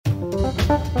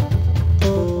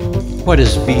What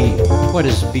is beat? What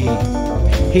is beat?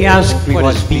 He asked me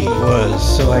what beat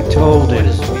was, so I told him.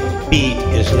 Beat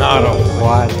is not a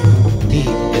what. Beat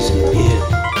is an it.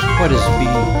 What is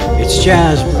beat? It's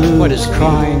jazz blues. What is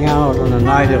crying out on a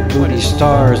night of moody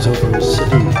stars over a city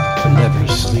that never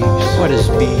sleeps? What is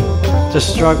beat? The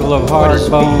struggle of hard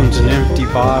bones and empty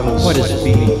bottles. What is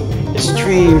beat? It's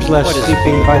dreams left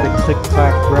sleeping by the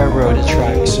click-clack railroad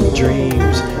tracks and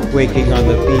dreams waking on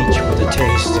the beach with the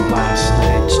taste of last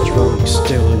night's drunk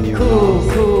still in your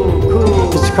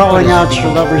mouth. It's calling out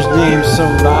your lover's name so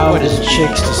loud it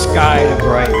shakes the sky to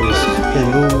brightness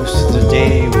and moves to the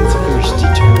day with fierce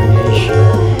determination.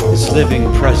 It's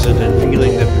living present and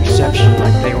feeling the perception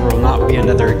like there will not be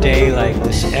another day like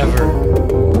this ever.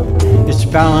 It's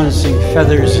balancing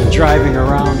feathers and driving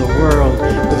around the world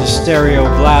with a stereo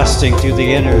blasting through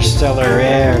the interstellar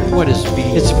air. What is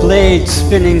beat? It's blades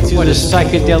spinning through the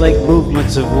psychedelic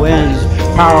movements of wind,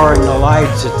 powering the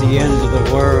lights at the end of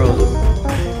the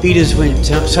world. Beat is when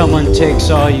someone takes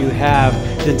all you have,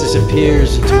 then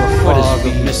disappears into a fog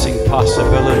of missing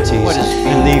possibilities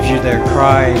and leaves you there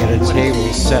crying at a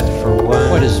table set for one.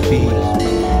 What is beat?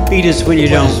 Beat is when you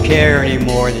don't care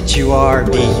anymore that you are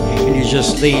beat, and you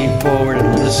just lean forward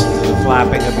and listen to the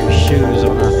flapping of your shoes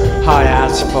on the hot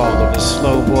asphalt of a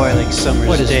slow boiling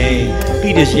summer's day.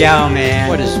 Beat is yow, man.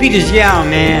 Beat is yow,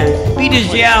 man. Beat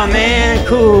is yow, man.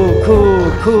 Cool,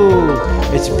 cool, cool.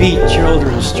 It's beat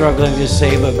children struggling to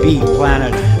save a beat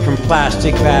planet from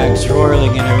plastic bags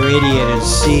roiling in a radiated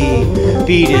sea.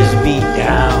 Beat is beat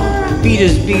down. Beat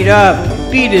is beat up.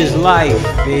 Beat is life,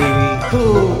 baby.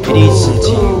 Cool, it eats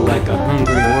into you like a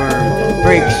hungry worm,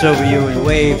 breaks over you in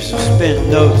waves of spent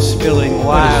notes spilling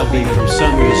wildly from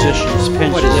some musician's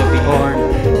pinched lip horn,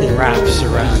 and wraps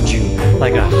around you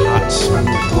like a hot, smooth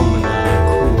woman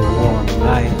on a cool, warm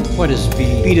night. What is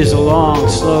beat? Beat is a long,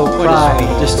 slow cry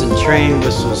of distant train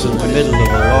whistles in the middle of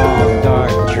a long,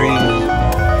 dark dream.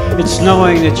 It's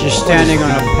knowing that you're standing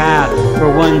on a path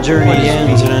where one journey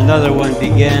ends and another one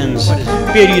begins.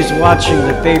 Beat is watching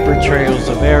the vapor trails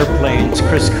of airplanes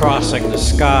crisscrossing the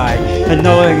sky and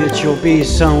knowing that you'll be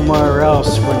somewhere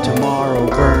else when tomorrow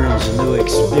burns a new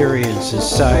experience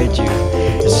inside you.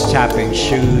 It's tapping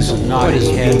shoes and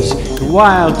nodding heads and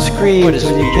wild screams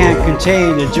when you can't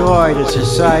contain the joy that's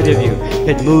inside of you.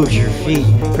 It moves your feet,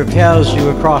 propels you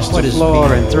across the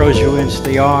floor and throws you into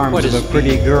the arms of a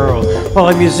pretty girl while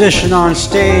a musician on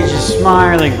stage is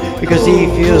smiling because he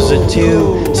feels it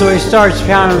too. So he starts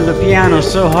pounding the piano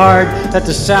so hard that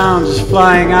the sound is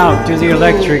flying out through the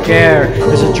electric air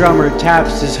as a drummer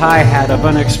taps his hi-hat of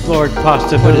unexplored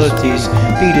possibilities.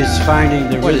 Beat is finding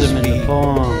the rhythm in the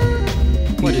poem.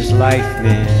 Beat is life,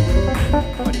 man.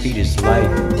 Beat is life.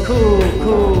 Cool,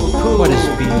 cool, cool. What is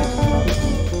beat?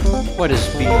 What is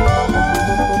beat?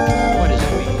 What is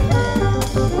beat?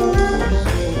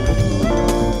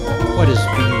 What is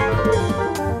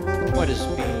beat? What is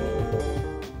beat?